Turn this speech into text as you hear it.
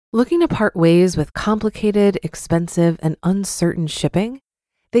Looking to part ways with complicated, expensive, and uncertain shipping?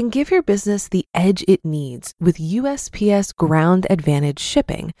 Then give your business the edge it needs with USPS Ground Advantage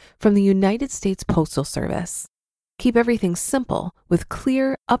shipping from the United States Postal Service. Keep everything simple with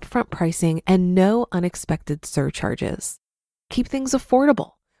clear, upfront pricing and no unexpected surcharges. Keep things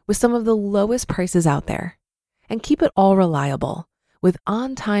affordable with some of the lowest prices out there. And keep it all reliable with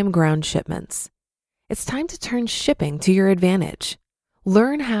on-time ground shipments. It's time to turn shipping to your advantage.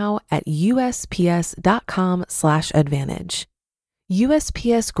 Learn how at USPS.com/advantage.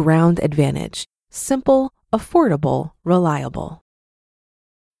 USPS Ground Advantage. Simple, affordable, reliable.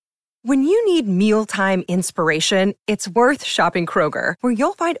 When you need mealtime inspiration, it's worth shopping Kroger, where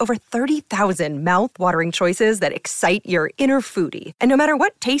you'll find over 30,000 mouth-watering choices that excite your inner foodie. And no matter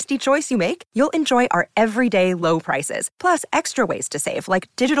what tasty choice you make, you'll enjoy our everyday low prices, plus extra ways to save, like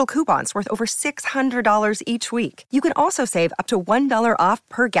digital coupons worth over $600 each week. You can also save up to $1 off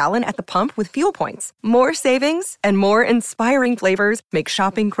per gallon at the pump with fuel points. More savings and more inspiring flavors make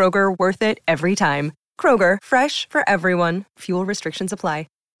shopping Kroger worth it every time. Kroger, fresh for everyone. Fuel restrictions apply.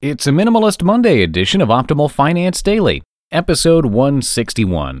 It's a Minimalist Monday edition of Optimal Finance Daily, episode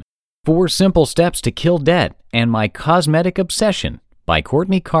 161, 4 Simple Steps to Kill Debt and My Cosmetic Obsession by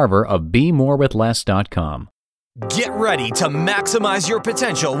Courtney Carver of BeMoreWithLess.com. Get ready to maximize your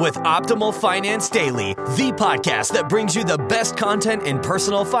potential with Optimal Finance Daily, the podcast that brings you the best content in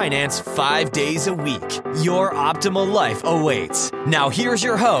personal finance 5 days a week. Your optimal life awaits. Now here's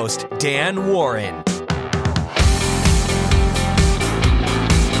your host, Dan Warren.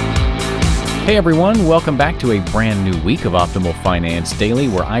 Hey everyone, welcome back to a brand new week of Optimal Finance Daily,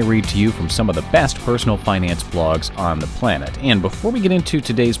 where I read to you from some of the best personal finance blogs on the planet. And before we get into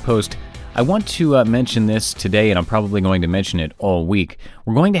today's post, I want to mention this today, and I'm probably going to mention it all week.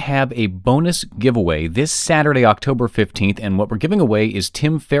 We're going to have a bonus giveaway this Saturday, October 15th, and what we're giving away is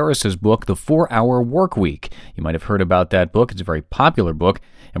Tim Ferriss's book, The 4-Hour Work Week. You might have heard about that book. It's a very popular book,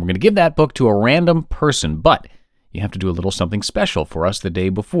 and we're going to give that book to a random person, but you have to do a little something special for us the day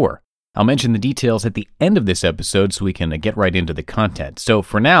before. I'll mention the details at the end of this episode so we can get right into the content. So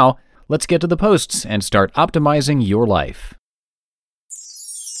for now, let's get to the posts and start optimizing your life.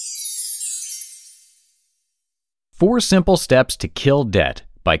 4 Simple Steps to Kill Debt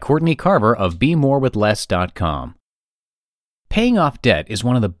by Courtney Carver of BeMoreWithLess.com. Paying off debt is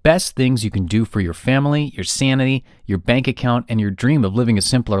one of the best things you can do for your family, your sanity, your bank account, and your dream of living a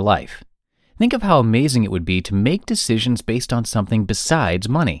simpler life. Think of how amazing it would be to make decisions based on something besides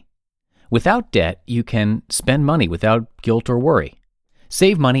money. Without debt, you can spend money without guilt or worry.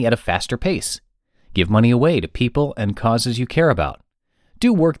 Save money at a faster pace. Give money away to people and causes you care about.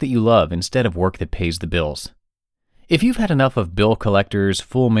 Do work that you love instead of work that pays the bills. If you've had enough of bill collectors,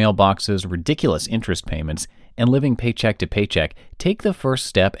 full mailboxes, ridiculous interest payments, and living paycheck to paycheck, take the first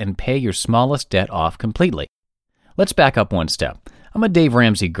step and pay your smallest debt off completely. Let's back up one step. I'm a Dave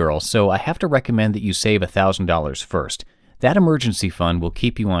Ramsey girl, so I have to recommend that you save $1,000 first. That emergency fund will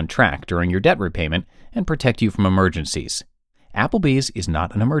keep you on track during your debt repayment and protect you from emergencies. Applebee's is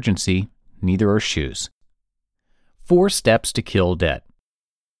not an emergency, neither are shoes. 4 Steps to Kill Debt.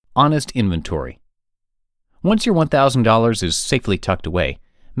 Honest inventory. Once your $1,000 is safely tucked away,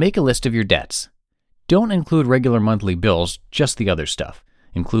 make a list of your debts. Don't include regular monthly bills, just the other stuff.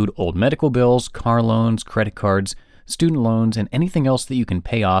 Include old medical bills, car loans, credit cards, student loans, and anything else that you can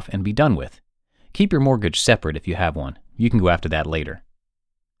pay off and be done with. Keep your mortgage separate if you have one. You can go after that later.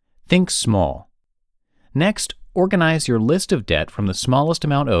 Think small. Next, organize your list of debt from the smallest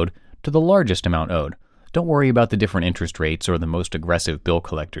amount owed to the largest amount owed. Don't worry about the different interest rates or the most aggressive bill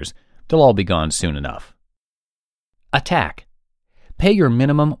collectors. They'll all be gone soon enough. Attack. Pay your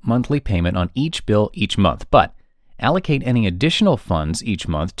minimum monthly payment on each bill each month, but allocate any additional funds each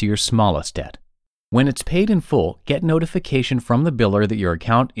month to your smallest debt. When it's paid in full, get notification from the biller that your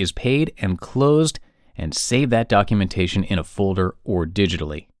account is paid and closed, and save that documentation in a folder or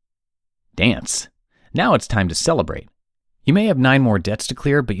digitally. Dance. Now it's time to celebrate. You may have 9 more debts to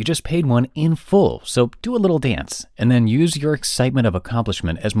clear, but you just paid one in full, so do a little dance, and then use your excitement of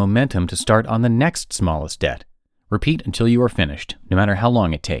accomplishment as momentum to start on the next smallest debt. Repeat until you are finished, no matter how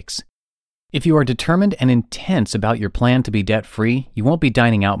long it takes. If you are determined and intense about your plan to be debt-free, you won't be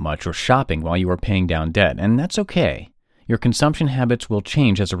dining out much or shopping while you are paying down debt, and that's okay. Your consumption habits will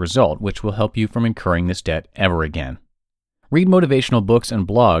change as a result, which will help you from incurring this debt ever again. Read motivational books and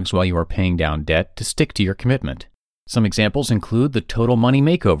blogs while you are paying down debt to stick to your commitment. Some examples include The Total Money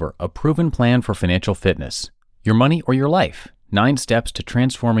Makeover, a proven plan for financial fitness, Your Money or Your Life, 9 Steps to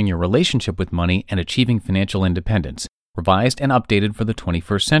Transforming Your Relationship with Money and Achieving Financial Independence, revised and updated for the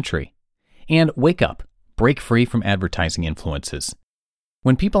 21st century, and Wake Up, Break Free from Advertising Influences.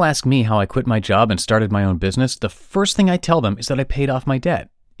 When people ask me how I quit my job and started my own business, the first thing I tell them is that I paid off my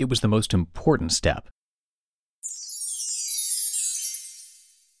debt. It was the most important step.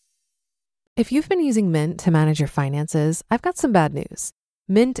 If you've been using Mint to manage your finances, I've got some bad news.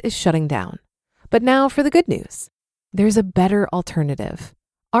 Mint is shutting down. But now for the good news. There's a better alternative.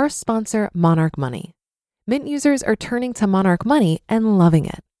 Our sponsor, Monarch Money. Mint users are turning to Monarch Money and loving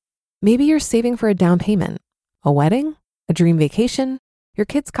it. Maybe you're saving for a down payment, a wedding, a dream vacation, your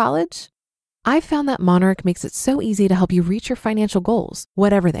kids' college. I've found that Monarch makes it so easy to help you reach your financial goals,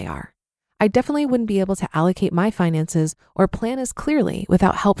 whatever they are. I definitely wouldn't be able to allocate my finances or plan as clearly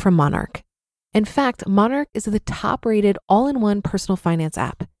without help from Monarch. In fact, Monarch is the top-rated all-in-one personal finance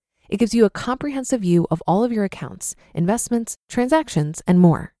app. It gives you a comprehensive view of all of your accounts, investments, transactions, and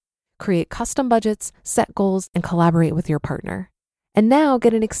more. Create custom budgets, set goals, and collaborate with your partner. And now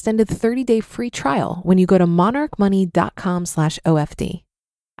get an extended 30-day free trial when you go to monarchmoney.com/OFD.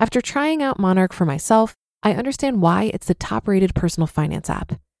 After trying out Monarch for myself, I understand why it's the top-rated personal finance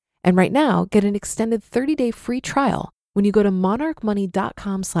app. And right now, get an extended 30-day free trial when you go to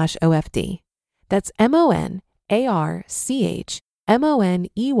monarchmoney.com/OFD. That's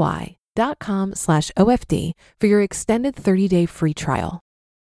monarchmoney.com/OFD for your extended 30-day free trial.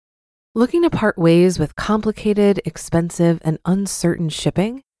 Looking to part ways with complicated, expensive, and uncertain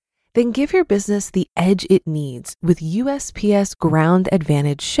shipping? Then give your business the edge it needs with USPS Ground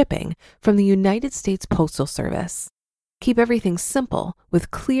Advantage shipping from the United States Postal Service. Keep everything simple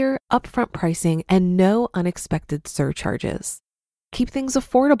with clear, upfront pricing and no unexpected surcharges. Keep things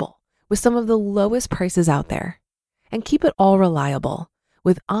affordable with some of the lowest prices out there. And keep it all reliable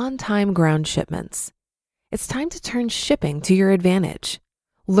with on-time ground shipments. It's time to turn shipping to your advantage.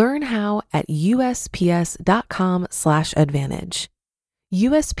 Learn how at USPS.com/advantage.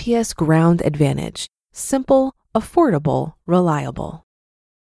 USPS Ground Advantage. Simple, affordable, reliable.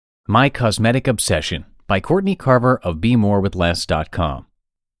 My Cosmetic Obsession by Courtney Carver of BeMoreWithLess.com.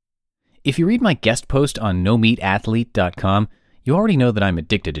 If you read my guest post on NoMeatAthlete.com, you already know that I'm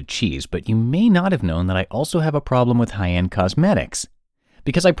addicted to cheese, but you may not have known that I also have a problem with high-end cosmetics.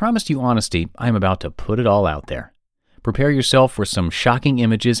 Because I promised you honesty, I'm about to put it all out there. Prepare yourself for some shocking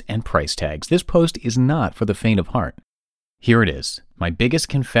images and price tags. This post is not for the faint of heart. Here it is, my biggest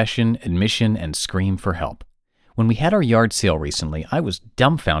confession, admission, and scream for help. When we had our yard sale recently, I was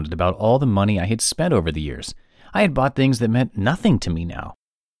dumbfounded about all the money I had spent over the years. I had bought things that meant nothing to me now.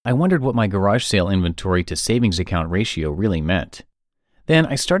 I wondered what my garage sale inventory to savings account ratio really meant. Then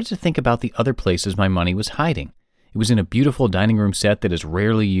I started to think about the other places my money was hiding. It was in a beautiful dining room set that is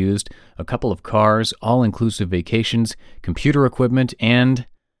rarely used, a couple of cars, all-inclusive vacations, computer equipment, and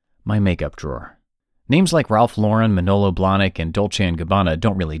my makeup drawer. Names like Ralph Lauren, Manolo Blahnik, and Dolce & Gabbana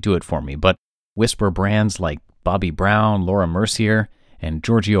don't really do it for me, but whisper brands like Bobbi Brown, Laura Mercier, and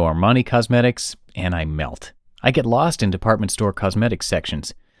Giorgio Armani Cosmetics, and I melt. I get lost in department store cosmetics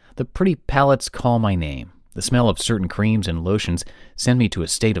sections. The pretty palettes call my name. The smell of certain creams and lotions send me to a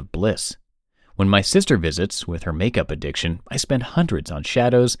state of bliss. When my sister visits with her makeup addiction, I spend hundreds on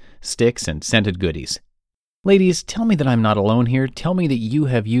shadows, sticks, and scented goodies. Ladies, tell me that I'm not alone here. Tell me that you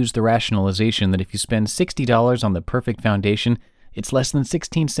have used the rationalization that if you spend $60 on the perfect foundation, it's less than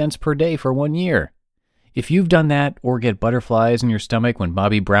 16 cents per day for 1 year. If you've done that or get butterflies in your stomach when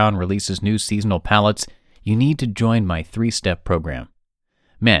Bobbi Brown releases new seasonal palettes, you need to join my 3-step program.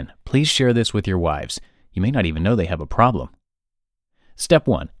 Men, please share this with your wives. You may not even know they have a problem. Step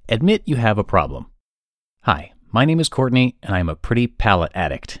 1. Admit you have a problem. Hi, my name is Courtney, and I am a pretty palette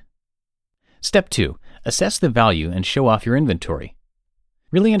addict. Step 2. Assess the value and show off your inventory.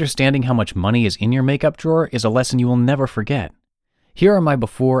 Really understanding how much money is in your makeup drawer is a lesson you will never forget. Here are my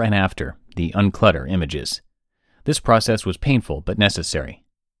before and after, the unclutter images. This process was painful but necessary.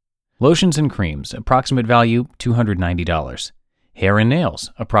 Lotions and creams, approximate value $290. Hair and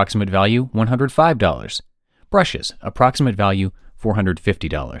nails, approximate value $105. Brushes, approximate value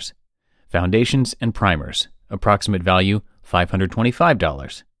 $450. Foundations and primers, approximate value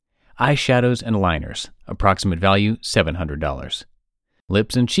 $525. Eyeshadows and liners, approximate value $700.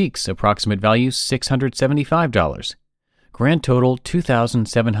 Lips and cheeks, approximate value $675. Grand total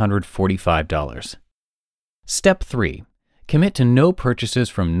 $2,745. Step 3. Commit to no purchases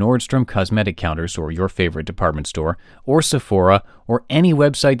from Nordstrom cosmetic counters or your favorite department store, or Sephora, or any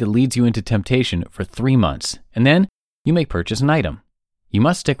website that leads you into temptation for 3 months, and then you may purchase an item. You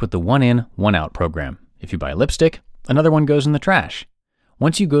must stick with the one-in, one-out program. If you buy lipstick, another one goes in the trash.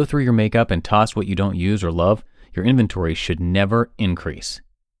 Once you go through your makeup and toss what you don't use or love, your inventory should never increase.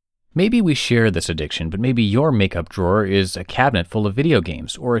 Maybe we share this addiction, but maybe your makeup drawer is a cabinet full of video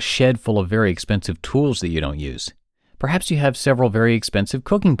games or a shed full of very expensive tools that you don't use. Perhaps you have several very expensive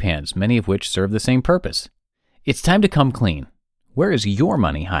cooking pans, many of which serve the same purpose. It's time to come clean. Where is your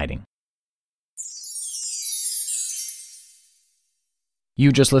money hiding?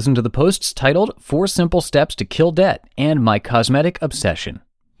 You just listened to the posts titled 4 Simple Steps to Kill Debt and My Cosmetic Obsession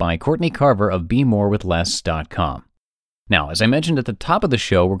by Courtney Carver of BeMoreWithLess.com. Now, as I mentioned at the top of the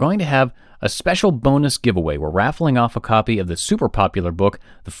show, we're going to have a special bonus giveaway. We're raffling off a copy of the super popular book,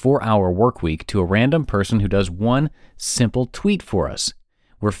 The 4-Hour Workweek, to a random person who does one simple tweet for us.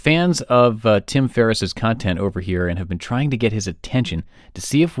 We're fans of Tim Ferriss's content over here and have been trying to get his attention to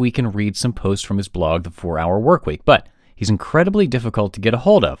see if we can read some posts from his blog, The 4-Hour Workweek, but he's incredibly difficult to get a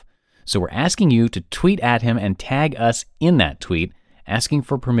hold of. So we're asking you to tweet at him and tag us in that tweet, asking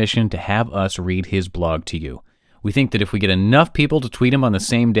for permission to have us read his blog to you. We think that if we get enough people to tweet him on the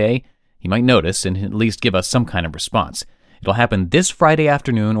same day, he might notice and at least give us some kind of response. It'll happen this Friday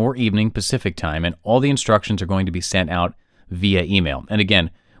afternoon or evening Pacific time, and all the instructions are going to be sent out via email. And again,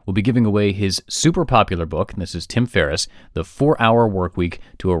 we'll be giving away his super popular book, and this is Tim Ferriss, The 4-Hour Workweek,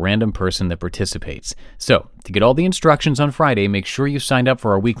 to a random person that participates. So, to get all the instructions on Friday, make sure you signed up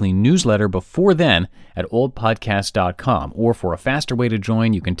for our weekly newsletter before then at oldpodcast.com, or for a faster way to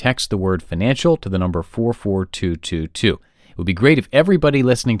join, you can text the word financial to the number 44222. It would be great if everybody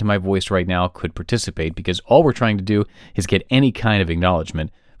listening to my voice right now could participate, because all we're trying to do is get any kind of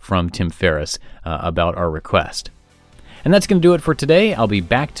acknowledgement from Tim Ferriss about our request. And that's going to do it for today. I'll be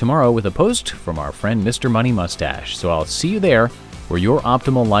back tomorrow with a post from our friend Mr. Money Mustache. So I'll see you there where your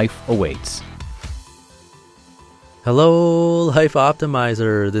optimal life awaits. Hello, Life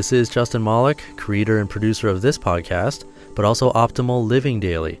Optimizer. This is Justin Malik, creator and producer of this podcast, but also Optimal Living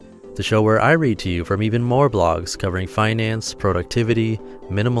Daily, the show where I read to you from even more blogs covering finance, productivity,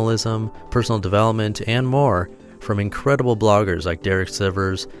 minimalism, personal development, and more, from incredible bloggers like Derek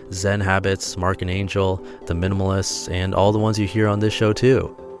Sivers, Zen Habits, Mark and Angel, The Minimalists, and all the ones you hear on this show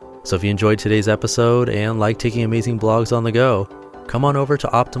too. So if you enjoyed today's episode and like taking amazing blogs on the go, come on over to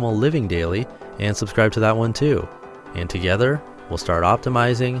Optimal Living Daily and subscribe to that one too. And together, we'll start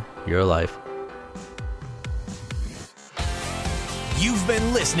optimizing your life. You've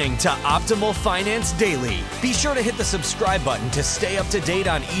been listening to Optimal Finance Daily. Be sure to hit the subscribe button to stay up to date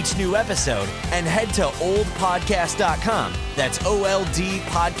on each new episode, and head to oldpodcast.com, that's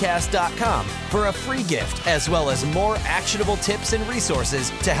OLDpodcast.com, for a free gift as well as more actionable tips and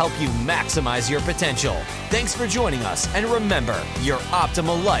resources to help you maximize your potential. Thanks for joining us, and remember, your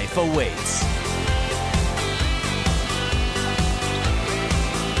optimal life awaits.